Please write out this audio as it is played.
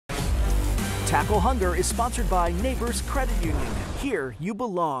Tackle Hunger is sponsored by Neighbors Credit Union. Here you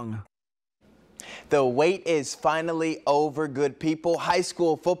belong. The wait is finally over, good people. High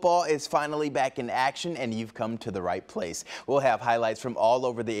school football is finally back in action, and you've come to the right place. We'll have highlights from all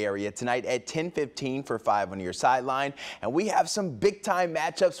over the area tonight at 10:15 for 5 on your sideline. And we have some big-time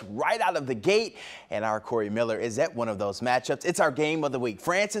matchups right out of the gate. And our Corey Miller is at one of those matchups. It's our game of the week.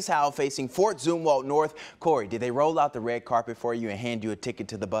 Francis Howell facing Fort Zumwalt North. Corey, did they roll out the red carpet for you and hand you a ticket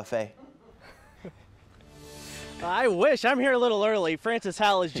to the buffet? I wish. I'm here a little early. Francis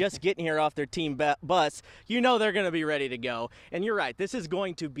Howell is just getting here off their team bus. You know they're going to be ready to go. And you're right, this is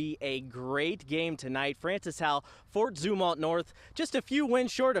going to be a great game tonight. Francis Howell, Fort Zumwalt North, just a few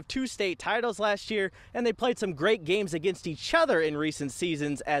wins short of 2 state titles last year, and they played some great games against each other in recent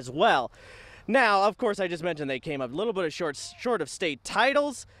seasons as well. Now, of course, I just mentioned they came up a little bit of short of state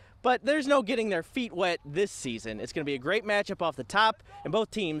titles, but there's no getting their feet wet this season. It's going to be a great matchup off the top, and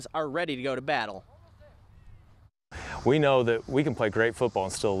both teams are ready to go to battle. We know that we can play great football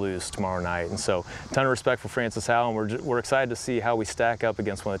and still lose tomorrow night, and so a ton of respect for Francis Howell, and we're excited to see how we stack up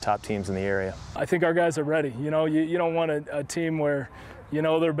against one of the top teams in the area. I think our guys are ready. You know, you don't want a team where you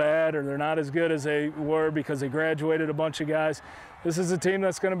know they're bad or they're not as good as they were because they graduated a bunch of guys. This is a team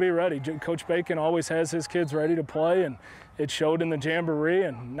that's going to be ready. Coach Bacon always has his kids ready to play, and it showed in the Jamboree,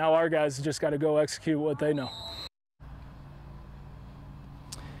 and now our guys just got to go execute what they know.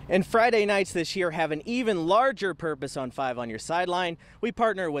 And Friday nights this year have an even larger purpose on 5 on your sideline. We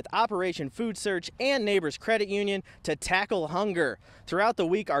partner with Operation Food Search and Neighbors Credit Union to tackle hunger. Throughout the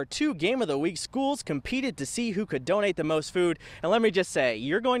week, our 2 Game of the Week schools competed to see who could donate the most food. And let me just say,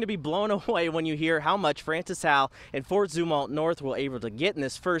 you're going to be blown away when you hear how much Francis Howell and Fort Zumwalt North were able to get in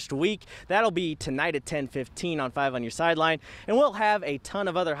this first week. That'll be tonight at 10:15 on 5 on your sideline. And we'll have a ton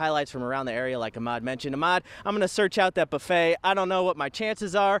of other highlights from around the area like Ahmad mentioned. Ahmad, I'm going to search out that buffet. I don't know what my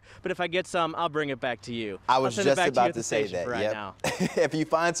chances are, but if I get some, I'll bring it back to you. I was just about to say that. Right now. If you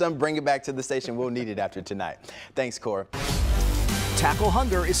find some, bring it back to the station. We'll need it after tonight. Thanks, Cora. Tackle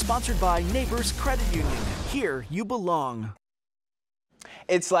Hunger is sponsored by Neighbors Credit Union. Here you belong.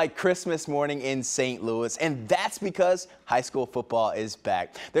 It's like Christmas morning in St. Louis, and that's because high school football is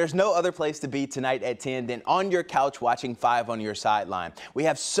back. There's no other place to be tonight at 10 than on your couch watching 5 on your sideline. We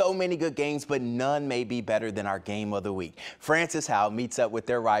have so many good games, but none may be better than our game of the week. Francis Howell meets up with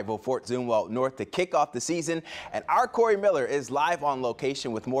their rival Fort Zumwalt North to kick off the season, and our Corey Miller is live on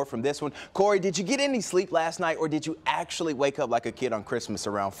location with more from this one. Corey, did you get any sleep last night, or did you actually wake up like a kid on Christmas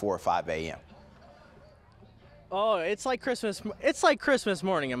around 4 or 5 a.m.? Oh, it's like Christmas. It's like Christmas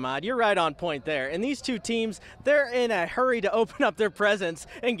morning, Ahmad. You're right on point there. And these two teams, they're in a hurry to open up their presents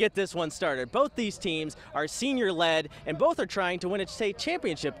and get this one started. Both these teams are senior-led, and both are trying to win a state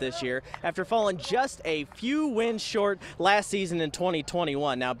championship this year after falling just a few wins short last season in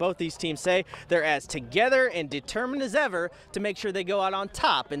 2021. Now, both these teams say they're as together and determined as ever to make sure they go out on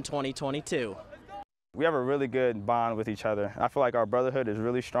top in 2022. We have a really good bond with each other. I feel like our brotherhood is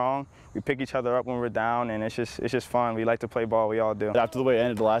really strong. We pick each other up when we're down, and it's just fun. We like to play ball. We all do. After the way it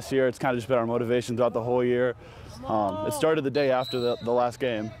ended last year, it's kind of just been our motivation throughout the whole year. It started the day after the last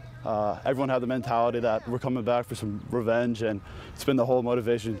game. Everyone had the mentality that we're coming back for some revenge, and it's been the whole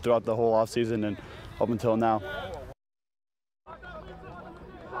motivation throughout the whole offseason and up until now.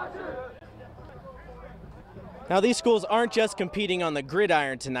 Now, these schools aren't just competing on the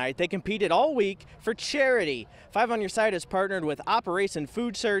gridiron tonight. They competed all week for charity. 5 on Your Side has partnered with Operation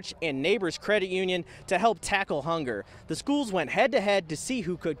Food Search and Neighbors Credit Union to help tackle hunger. The schools went head-to-head to see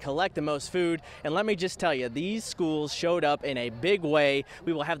who could collect the most food. And let me just tell you, these schools showed up in a big way.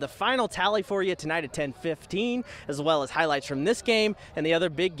 We will have the final tally for you tonight at 10:15, as well as highlights from this game and the other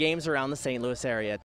big games around the St. Louis area.